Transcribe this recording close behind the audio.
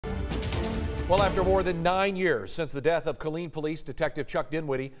Well, after more than 9 years since the death of Killeen Police Detective Chuck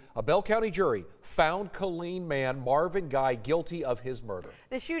Dinwiddie, a Bell County jury found Killeen man Marvin Guy guilty of his murder.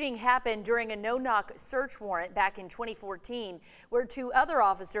 The shooting happened during a no-knock search warrant back in 2014, where 2 other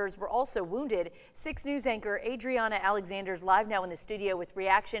officers were also wounded. 6 News anchor Adriana Alexander's live now in the studio with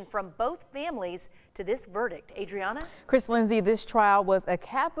reaction from both families to this verdict. Adriana? Chris Lindsay, this trial was a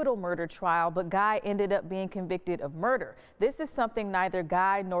capital murder trial, but Guy ended up being convicted of murder. This is something neither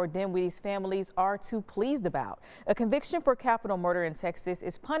Guy nor Dinwiddie's families are too pleased about. A conviction for capital murder in Texas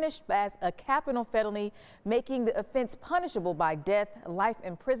is punished as a capital felony, making the offense punishable by death, life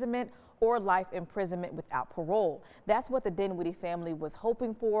imprisonment, or life imprisonment without parole. That's what the Dinwiddie family was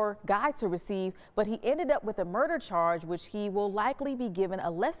hoping for Guy to receive, but he ended up with a murder charge, which he will likely be given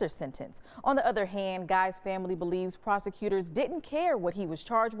a lesser sentence. On the other hand, Guy's family believes prosecutors didn't care what he was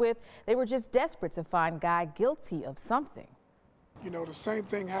charged with. They were just desperate to find Guy guilty of something. You know, the same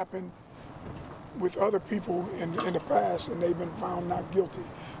thing happened with other people in the past, and they've been found not guilty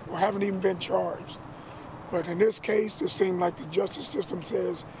or haven't even been charged. But in this case, it seemed like the justice system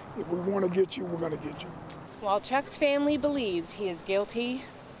says, if we want to get you, we're going to get you. While Chuck's family believes he is guilty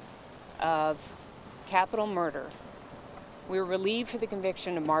of capital murder, we were relieved for the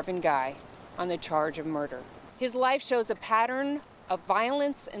conviction of Marvin Guy on the charge of murder. His life shows a pattern of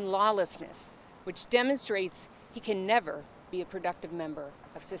violence and lawlessness, which demonstrates he can never be a productive member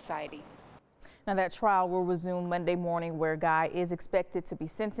of society. Now, that trial will resume Monday morning, where Guy is expected to be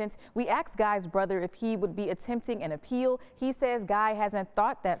sentenced. We asked Guy's brother if he would be attempting an appeal. He says Guy hasn't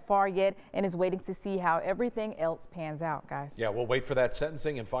thought that far yet and is waiting to see how everything else pans out, guys. Yeah, we'll wait for that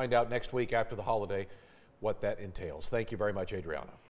sentencing and find out next week after the holiday what that entails. Thank you very much, Adriana.